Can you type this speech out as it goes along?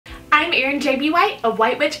I'm Erin JB White of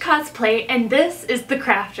White Witch Cosplay, and this is The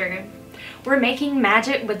Crafter. We're making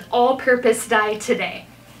magic with all-purpose dye today.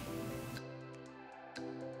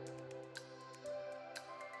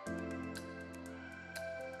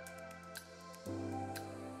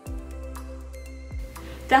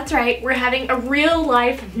 That's right, we're having a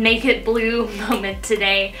real-life naked blue moment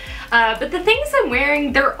today. But the things I'm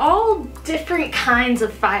wearing, they're all different kinds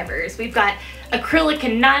of fibers. We've got acrylic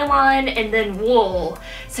and nylon and then wool.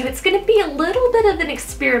 So it's going to be a little bit of an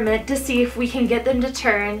experiment to see if we can get them to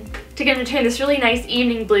turn this really nice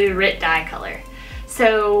evening blue Rit dye color.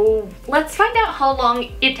 So let's find out how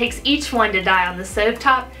long it takes each one to dye on the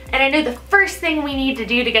stovetop. And I know the first thing we need to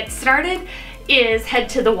do to get started is head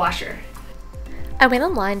to the washer. I went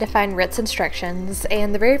online to find Rit's instructions,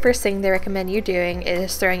 and the very first thing they recommend you doing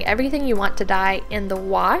is throwing everything you want to dye in the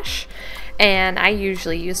wash, and I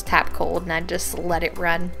usually use tap cold and I just let it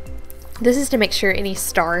run. This is to make sure any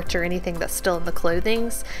starch or anything that's still in the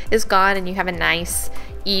clothing is gone and you have a nice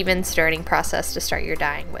even starting process to start your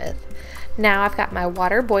dyeing with. Now I've got my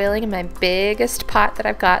water boiling in my biggest pot that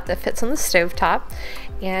I've got that fits on the stovetop,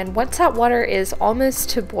 and once that water is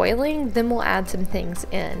almost to boiling, then we'll add some things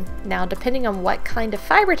in. Now depending on what kind of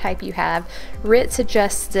fiber type you have, Rit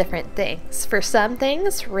suggests different things. For some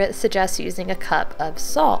things, Rit suggests using a cup of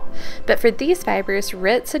salt, but for these fibers,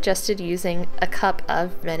 Rit suggested using a cup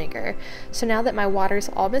of vinegar. So now that my water is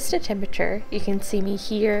almost at temperature, you can see me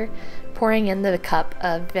here pouring in the cup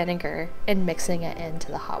of vinegar and mixing it into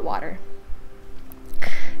the hot water.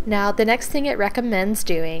 Now the next thing it recommends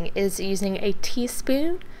doing is using a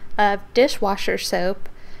teaspoon of dishwasher soap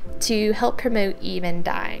to help promote even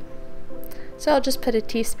dyeing. So I'll just put a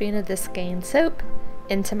teaspoon of this Gain soap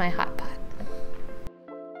into my hot pot.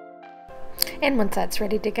 And once that's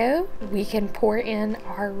ready to go, we can pour in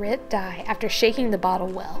our Rit dye after shaking the bottle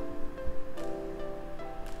well.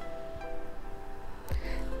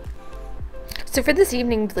 So for this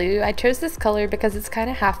evening blue, I chose this color because it's kind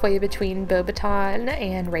of halfway between Beauxbaton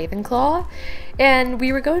and Ravenclaw, and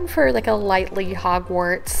we were going for like a lightly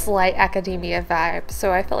Hogwarts, light academia vibe,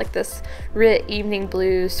 so I felt like this Rit evening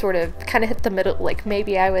blue sort of kind of hit the middle, like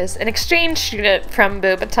maybe I was an exchange student from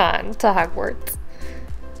Beauxbaton to Hogwarts.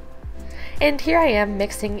 And here I am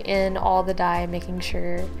mixing in all the dye, making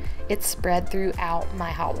sure it's spread throughout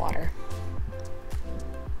my hot water.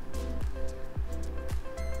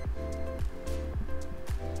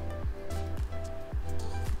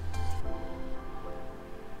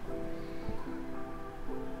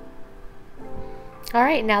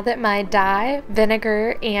 Alright, now that my dye,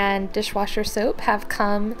 vinegar, and dishwasher soap have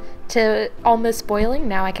come to almost boiling,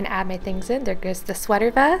 now I can add my things in. There goes the sweater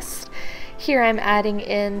vest. Here I'm adding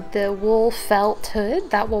in the wool felt hood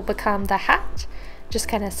that will become the hat. Just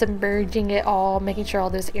kind of submerging it all, making sure all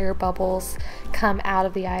those air bubbles come out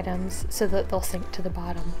of the items so that they'll sink to the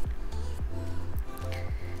bottom.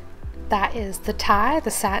 That is the tie, the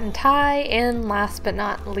satin tie, and last but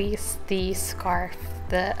not least, the scarf.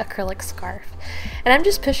 The acrylic scarf. And I'm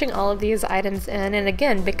just pushing all of these items in, and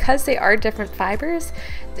again, because they are different fibers,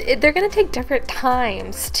 they're going to take different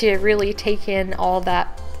times to really take in all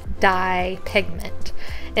that dye pigment,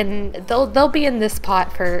 and they'll be in this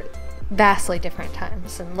pot for vastly different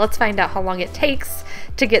times. And let's find out how long it takes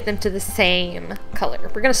to get them to the same color.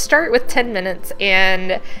 We're going to start with 10 minutes,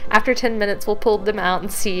 and after 10 minutes we'll pull them out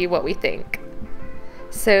and see what we think.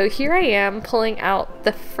 So here I am pulling out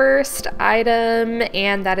the first item,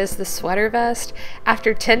 and that is the sweater vest.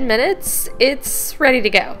 After 10 minutes, it's ready to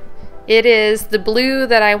go. It is the blue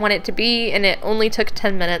that I want it to be, and it only took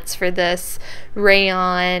 10 minutes for this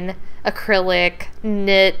rayon acrylic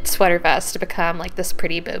knit sweater vest to become like this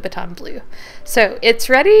pretty Beauxbaton blue. So it's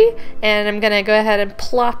ready, and I'm gonna go ahead and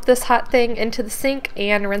plop this hot thing into the sink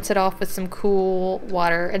and rinse it off with some cool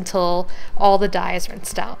water until all the dye is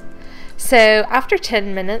rinsed out. So after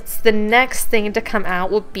 10 minutes, the next thing to come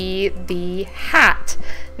out will be the hat.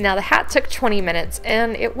 Now the hat took 20 minutes,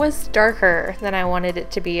 and it was darker than I wanted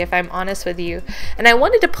it to be, if I'm honest with you. And I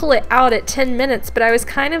wanted to pull it out at 10 minutes, but I was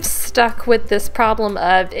kind of stuck with this problem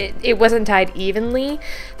of it wasn't dyed evenly.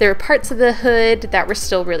 There were parts of the hood that were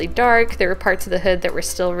still really dark. There were parts of the hood that were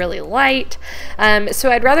still really light.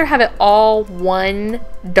 So I'd rather have it all one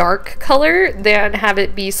dark color than have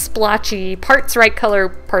it be splotchy, parts right color,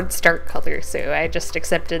 parts dark color. So I just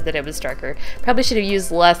accepted that it was darker. Probably should have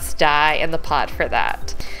used less dye in the pot for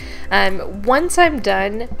that. Once I'm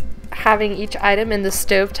done having each item in the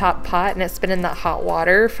stovetop pot and it's been in that hot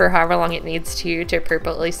water for however long it needs to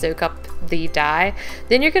appropriately soak up the dye,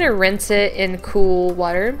 then you're going to rinse it in cool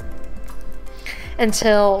water.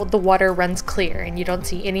 until the water runs clear and you don't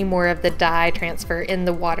see any more of the dye transfer in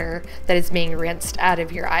the water that is being rinsed out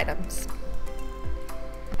of your items.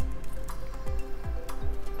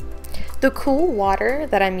 The cool water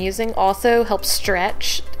that I'm using also helps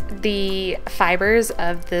stretch the fibers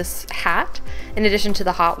of this hat in addition to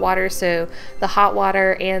the hot water. So the hot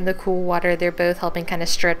water and the cool water, they're both helping kind of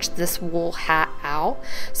stretch this wool hat out.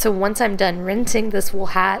 So once I'm done rinsing this wool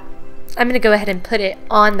hat, I'm going to go ahead and put it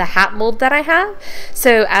on the hat mold that I have.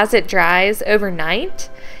 So as it dries overnight,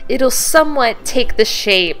 it'll somewhat take the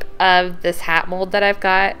shape of this hat mold that I've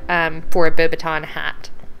got for a Beauxbaton hat.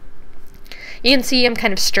 You can see I'm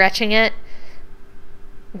kind of stretching it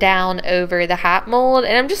down over the hat mold,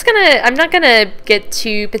 and I'm not gonna get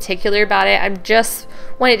too particular about it. I'm just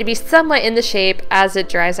want it to be somewhat in the shape as it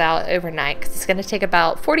dries out overnight, because it's gonna take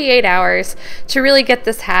about 48 hours to really get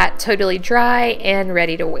this hat totally dry and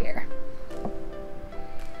ready to wear.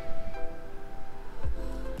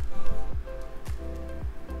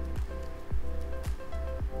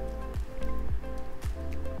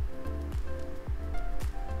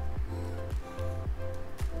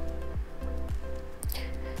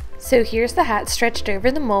 So here's the hat stretched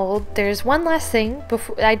over the mold. There's one last thing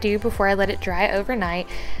I do before I let it dry overnight.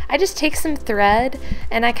 I just take some thread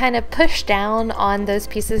and I kind of push down on those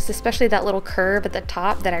pieces, especially that little curve at the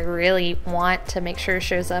top that I really want to make sure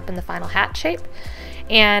shows up in the final hat shape.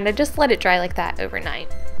 And I just let it dry like that overnight.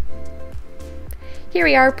 Here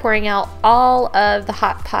we are pouring out all of the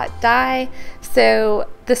hot pot dye. So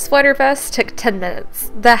the sweater vest took 10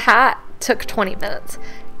 minutes. The hat took 20 minutes.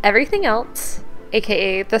 Everything else,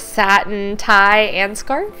 aka the satin tie and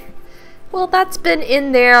scarf, well, that's been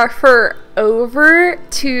in there for over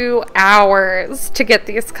 2 hours to get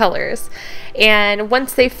these colors. And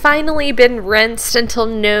once they've finally been rinsed until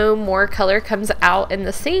no more color comes out in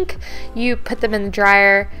the sink, you put them in the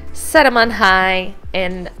dryer, set them on high,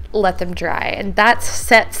 and let them dry. And that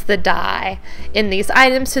sets the dye in these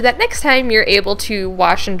items so that next time you're able to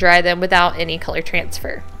wash and dry them without any color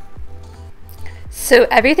transfer. So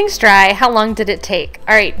everything's dry. How long did it take?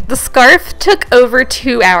 All right, the scarf took over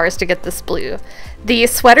 2 hours to get this blue. The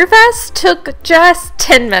sweater vest took just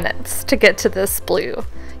 10 minutes to get to this blue.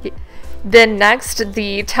 Then next,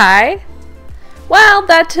 the tie. Well,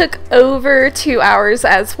 that took over 2 hours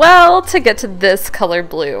as well to get to this color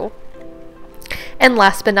blue. And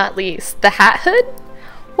last but not least, the hat hood.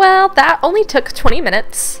 Well, that only took 20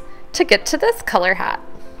 minutes to get to this color hat.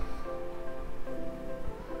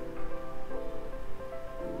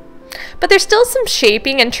 But there's still some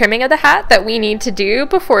shaping and trimming of the hat that we need to do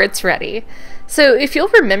before it's ready. So if you'll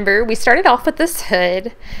remember, we started off with this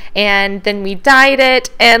hood and then we dyed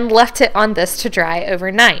it and left it on this to dry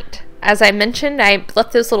overnight. As I mentioned, I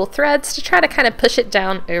left those little threads to try to kind of push it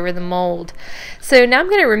down over the mold. So now I'm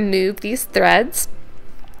going to remove these threads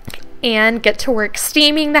and get to work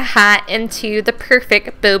steaming the hat into the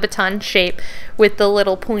perfect Beauxbaton shape with the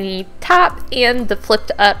little pointy top and the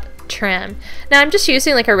flipped up trim. Now I'm just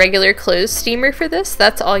using like a regular clothes steamer for this.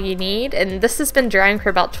 That's all you need, and this has been drying for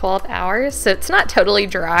about 12 hours, so it's not totally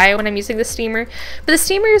dry when I'm using the steamer, but the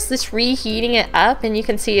steamer is just reheating it up, and you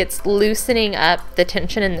can see it's loosening up the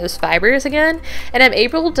tension in those fibers again, and I'm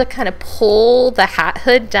able to kind of pull the hat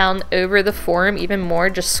hood down over the form even more,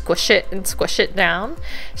 just squish it and squish it down,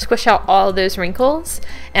 squish out all of those wrinkles,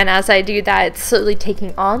 and as I do that, it's slowly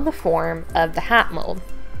taking on the form of the hat mold.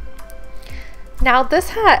 Now this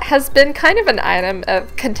hat has been kind of an item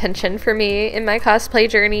of contention for me in my cosplay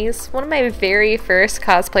journeys. One of my very first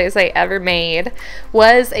cosplays I ever made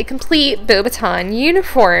was a complete Beauxbaton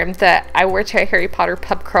uniform that I wore to a Harry Potter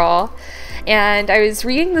pub crawl. And I was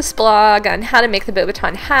reading this blog on how to make the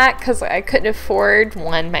Beauxbaton hat because I couldn't afford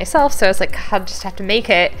one myself, so I was like, I'll just have to make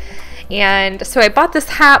it. And so I bought this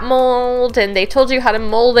hat mold and they told you how to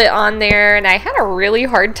mold it on there, and I had a really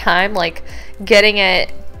hard time like getting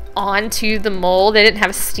it onto the mold. I didn't have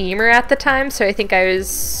a steamer at the time, so I think I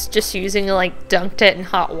was just using like dunked it in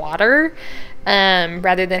hot water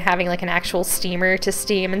rather than having like an actual steamer to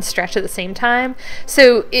steam and stretch at the same time.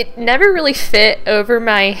 So it never really fit over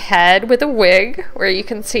my head with a wig, where you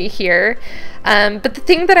can see here. But the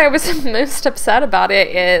thing that I was most upset about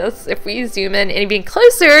it is if we zoom in even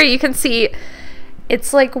closer, you can see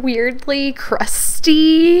it's like weirdly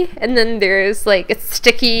crusty, and then there's like, it's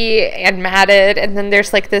sticky and matted, and then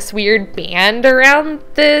there's like this weird band around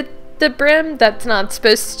the brim that's not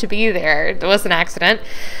supposed to be there. It was an accident.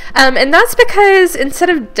 And that's because instead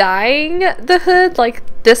of dyeing the hood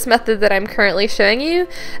like this method that I'm currently showing you,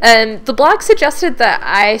 the blog suggested that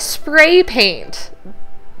I spray paint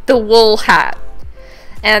the wool hat.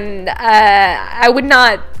 And I would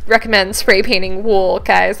not recommend spray painting wool,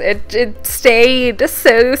 guys. It stayed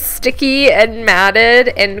so sticky and matted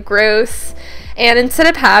and gross. And instead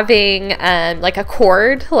of having like a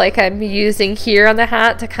cord like I'm using here on the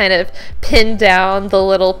hat to kind of pin down the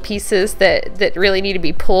little pieces that really need to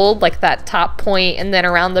be pulled, like that top point and then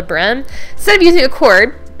around the brim, instead of using a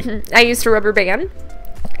cord, I used a rubber band.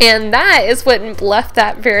 And that is what left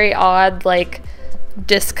that very odd, like,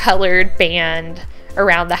 discolored band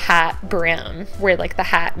around the hat brim, where like the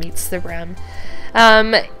hat meets the brim.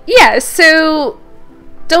 Yeah, so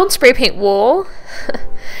don't spray paint wool.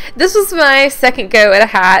 This was my second go at a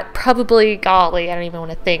hat, probably, golly, I don't even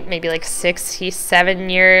want to think, maybe like 67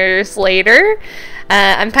 years later.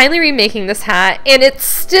 I'm finally remaking this hat, and it's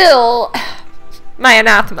still my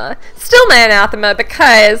anathema. Still my anathema,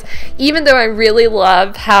 because even though I really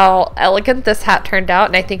love how elegant this hat turned out,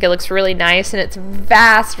 and I think it looks really nice, and it's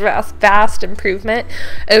vast improvement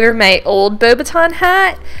over my old Beauxbaton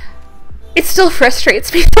hat, it still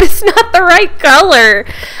frustrates me that it's not the right color.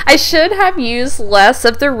 I should have used less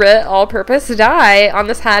of the Rit All-purpose Dye on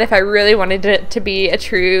this hat if I really wanted it to be a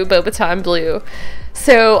true Beauxbaton blue.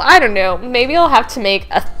 So, I don't know. Maybe I'll have to make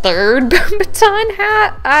a third Beauxbaton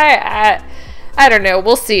hat. I don't know.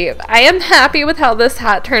 We'll see. I am happy with how this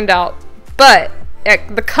hat turned out, but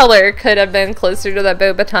the color could have been closer to that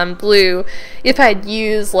Beauxbaton blue if I'd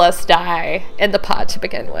used less dye in the pot to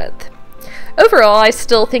begin with. Overall, I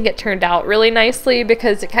still think it turned out really nicely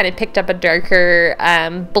because it kind of picked up a darker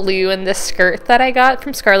blue in this skirt that I got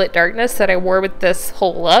from Scarlet Darkness that I wore with this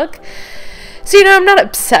whole look. So, you know, I'm not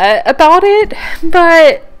upset about it,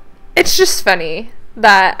 but it's just funny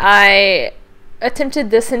that I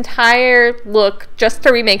attempted this entire look just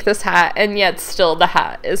to remake this hat, and yet still the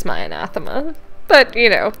hat is my anathema. But, you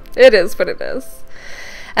know, it is what it is.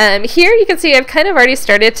 Here you can see I've kind of already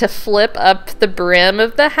started to flip up the brim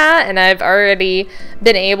of the hat, and I've already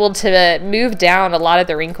been able to move down a lot of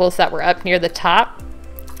the wrinkles that were up near the top.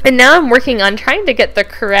 And now I'm working on trying to get the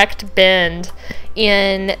correct bend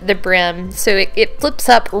in the brim so it flips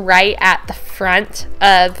up right at the front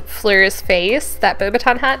of Fleur's face, that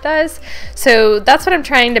Beauxbaton hat does. So that's what I'm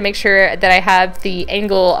trying to make sure that I have the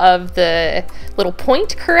angle of the little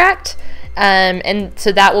point correct. And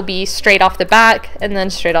so that will be straight off the back, and then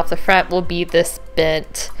straight off the front will be this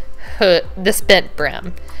bent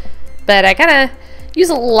brim. But I gotta use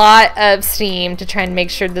a lot of steam to try and make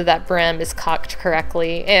sure that that brim is cocked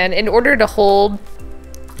correctly. And in order to hold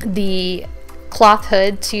the cloth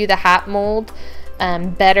hood to the hat mold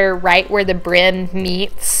better right where the brim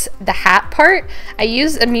meets the hat part,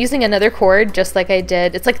 I'm using another cord just like I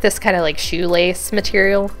did. It's like this kind of like shoelace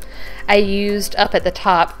material I used up at the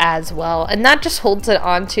top as well, and that just holds it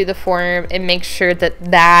onto the form and makes sure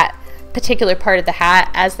that that particular part of the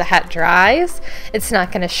hat, as the hat dries, it's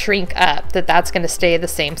not going to shrink up, that's going to stay the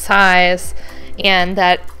same size, and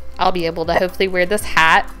that I'll be able to hopefully wear this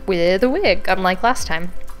hat with a wig, unlike last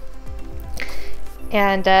time.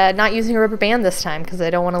 And not using a rubber band this time because I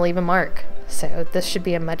don't want to leave a mark, so this should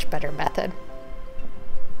be a much better method.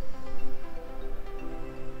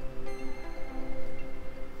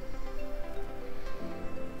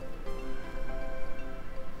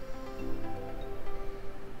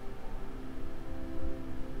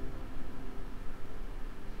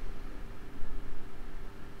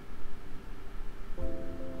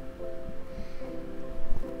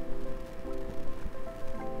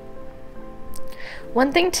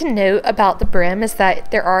 One thing to note about the brim is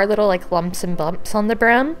that there are little like lumps and bumps on the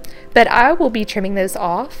brim, but I will be trimming those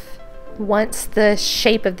off once the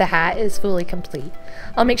shape of the hat is fully complete.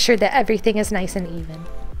 I'll make sure that everything is nice and even.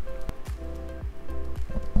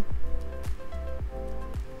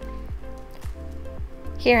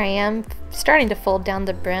 Here I am starting to fold down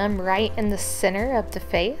the brim right in the center of the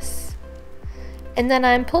face, and then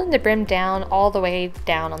I'm pulling the brim down all the way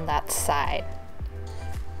down on that side.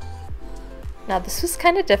 Now this was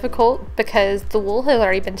kind of difficult because the wool had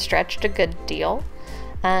already been stretched a good deal,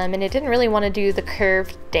 and it didn't really want to do the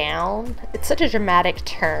curve down. It's such a dramatic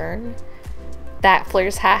turn that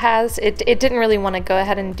Fleur's hat has. It didn't really want to go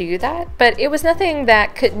ahead and do that, but it was nothing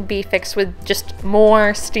that couldn't be fixed with just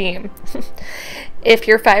more steam. If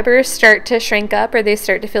your fibers start to shrink up or they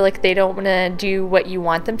start to feel like they don't want to do what you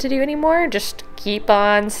want them to do anymore, just keep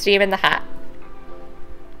on steaming the hat.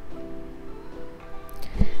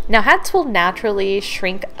 Now hats will naturally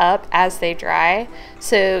shrink up as they dry,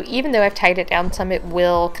 so even though I've tied it down some, it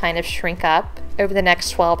will kind of shrink up over the next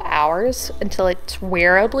 12 hours until it's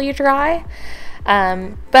wearably dry.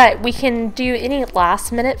 But we can do any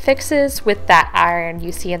last minute fixes with that iron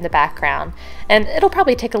you see in the background, and it'll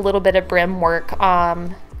probably take a little bit of brim work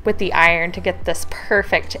with the iron to get this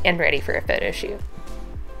perfect and ready for a photo shoot.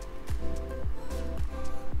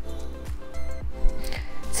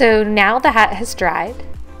 So now the hat has dried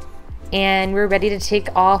and we're ready to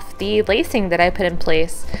take off the lacing that I put in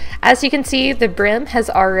place. As you can see, the brim has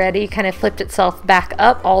already kind of flipped itself back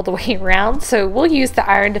up all the way around, so we'll use the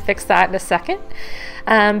iron to fix that in a second.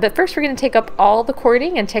 But first we're going to take up all the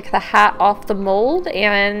cording and take the hat off the mold,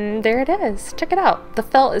 and there it is. Check it out. The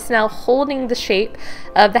felt is now holding the shape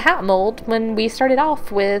of the hat mold when we started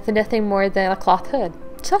off with nothing more than a cloth hood.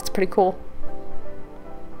 So that's pretty cool.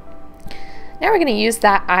 Now we're going to use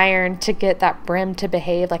that iron to get that brim to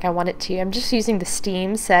behave like I want it to. I'm just using the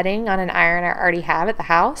steam setting on an iron I already have at the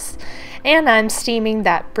house, and I'm steaming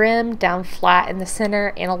that brim down flat in the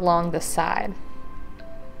center and along the side.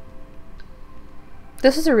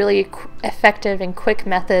 This is a really effective and quick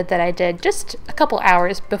method that I did just a couple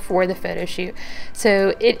hours before the photo shoot,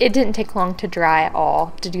 so it didn't take long to dry at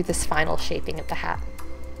all to do this final shaping of the hat.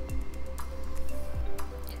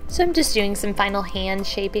 So I'm just doing some final hand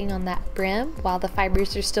shaping on that brim while the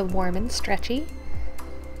fibers are still warm and stretchy.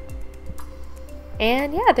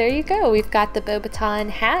 And yeah, there you go. We've got the Beauxbaton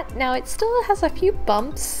hat. Now it still has a few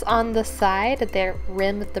bumps on the side of the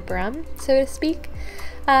rim of the brim, so to speak.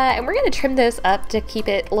 And we're going to trim those up to keep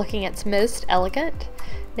it looking its most elegant.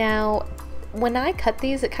 Now, when I cut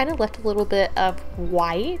these, it kind of left a little bit of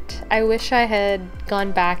white. I wish I had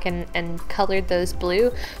gone back and colored those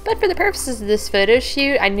blue, but for the purposes of this photo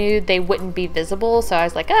shoot, I knew they wouldn't be visible, so I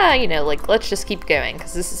was like, you know, like, let's just keep going,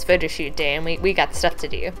 because this is photo shoot day, and we got stuff to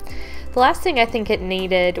do. The last thing I think it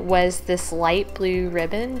needed was this light blue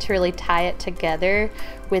ribbon to really tie it together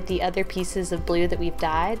with the other pieces of blue that we've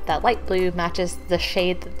dyed. That light blue matches the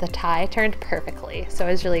shade that the tie turned perfectly, so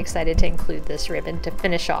I was really excited to include this ribbon to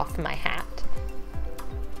finish off my hat.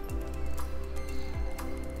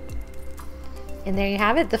 And there you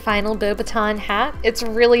have it, the final Beauxbaton hat. It's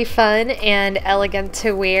really fun and elegant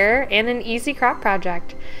to wear and an easy craft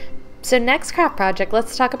project. So next craft project,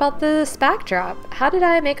 let's talk about this backdrop. How did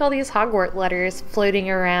I make all these Hogwarts letters floating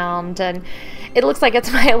around? And it looks like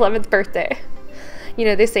it's my 11th birthday. You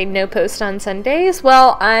know, they say no post on Sundays.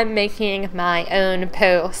 Well, I'm making my own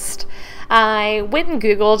post. I went and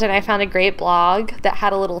Googled and I found a great blog that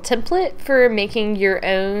had a little template for making your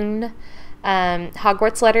own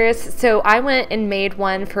Hogwarts letters. So I went and made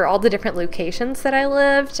one for all the different locations that I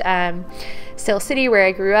lived. Steel City, where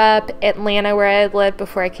I grew up, Atlanta, where I lived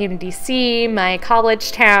before I came to DC, my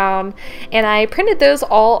college town, and I printed those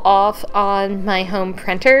all off on my home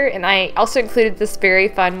printer. And I also included this very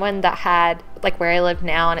fun one that had like where I live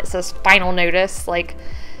now, and it says final notice, like,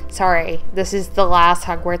 sorry, this is the last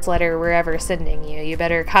Hogwarts letter we're ever sending you. You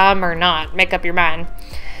better come or not, make up your mind.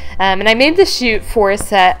 And I made this shoot for a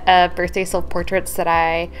set of birthday self-portraits that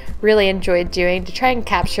I really enjoyed doing to try and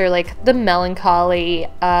capture like the melancholy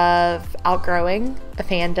of outgrowing a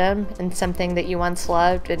fandom and something that you once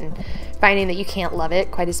loved and finding that you can't love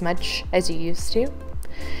it quite as much as you used to.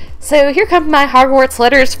 So here come my Hogwarts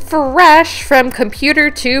letters fresh from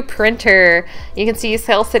computer to printer. You can see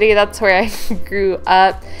Steel City, that's where I grew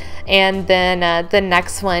up. And then the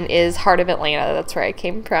next one is Heart of Atlanta, that's where I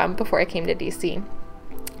came from before I came to DC.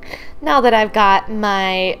 Now that I've got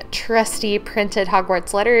my trusty printed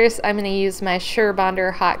Hogwarts letters, I'm going to use my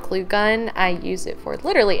Surebonder hot glue gun. I use it for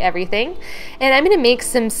literally everything. And I'm going to make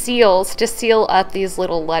some seals to seal up these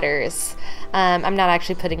little letters. I'm not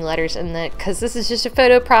actually putting letters in it because this is just a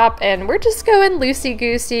photo prop and we're just going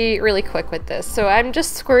loosey-goosey really quick with this. So I'm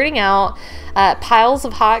just squirting out piles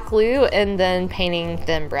of hot glue and then painting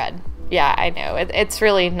them red. Yeah, I know, it's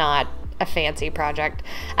really not a fancy project.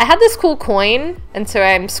 I had this cool coin, and so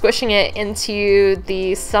I'm squishing it into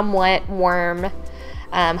the somewhat warm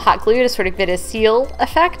hot glue to sort of get a seal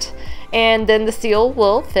effect, and then the seal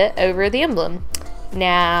will fit over the emblem.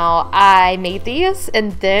 Now, I made these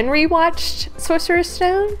and then rewatched Sorcerer's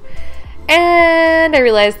Stone, and I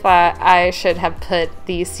realized that I should have put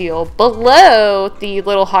the seal below the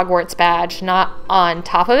little Hogwarts badge, not on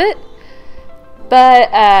top of it. But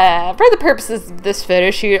for the purposes of this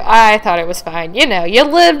photo shoot, I thought it was fine. You know, you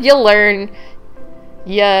live, you learn,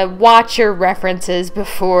 you watch your references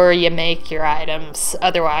before you make your items.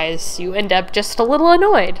 Otherwise, you end up just a little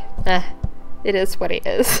annoyed. It is what it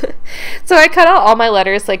is. So I cut out all my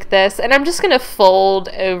letters like this, and I'm just going to fold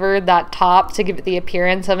over that top to give it the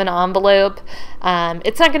appearance of an envelope.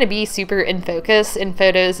 It's not going to be super in focus in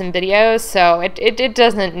photos and videos, so it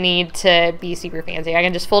doesn't need to be super fancy. I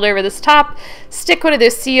can just fold over this top, stick one of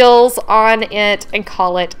those seals on it, and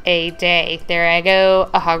call it a day. There I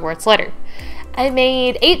go, a Hogwarts letter. I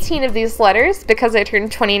made 18 of these letters because I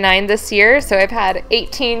turned 29 this year, so I've had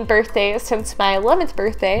 18 birthdays since my 11th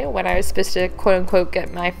birthday when I was supposed to quote-unquote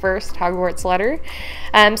get my first Hogwarts letter.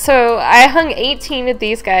 So I hung 18 of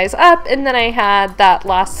these guys up, and then I had that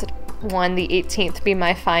last one, the 18th, be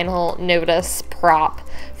my final notice prop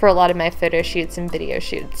for a lot of my photo shoots and video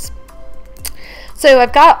shoots. So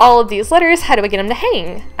I've got all of these letters. How do I get them to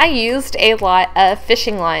hang? I used a lot of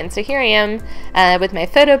fishing line. So here I am with my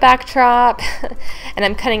photo backdrop, and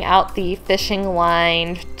I'm cutting out the fishing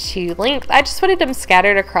line to length. I just wanted them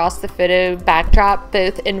scattered across the photo backdrop,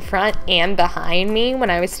 both in front and behind me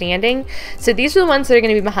when I was standing. So these are the ones that are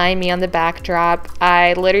going to be behind me on the backdrop.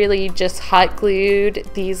 I literally just hot glued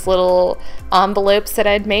these little envelopes that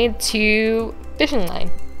I'd made to fishing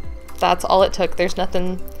line. That's all it took. There's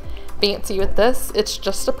nothing fancy with this. It's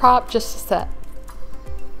just a prop, just a set.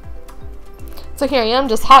 So here I am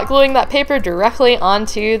just hot gluing that paper directly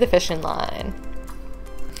onto the fishing line.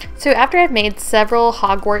 So after I've made several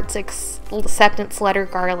Hogwarts acceptance letter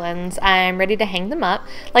garlands, I'm ready to hang them up.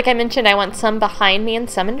 Like I mentioned, I want some behind me and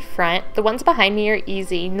some in front. The ones behind me are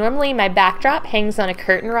easy. Normally my backdrop hangs on a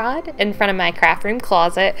curtain rod in front of my craft room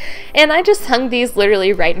closet, and I just hung these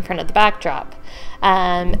literally right in front of the backdrop.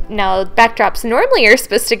 Now backdrops normally are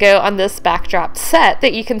supposed to go on this backdrop set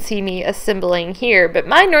that you can see me assembling here, but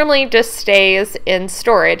mine normally just stays in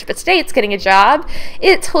storage. But today it's getting a job.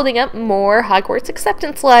 It's holding up more Hogwarts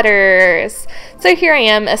acceptance letters. So here I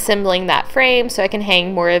am assembling that frame so I can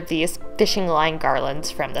hang more of these fishing line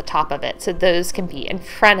garlands from the top of it, so those can be in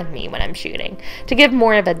front of me when I'm shooting to give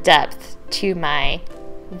more of a depth to my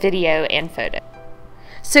video and photo.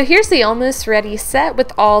 So here's the almost ready set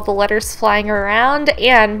with all the letters flying around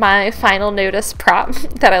and my final notice prop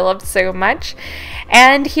that I loved so much.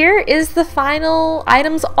 And here is the final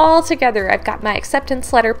items all together. I've got my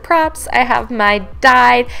acceptance letter props, I have my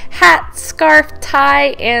dyed hat, scarf, tie,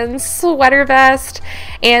 and sweater vest.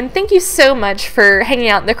 And thank you so much for hanging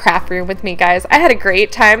out in the craft room with me, guys. I had a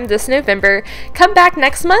great time this November. Come back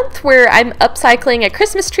next month where I'm upcycling a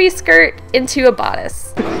Christmas tree skirt into a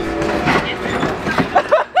bodice.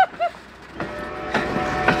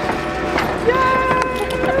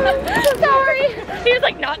 Sorry, he was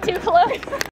like not too close.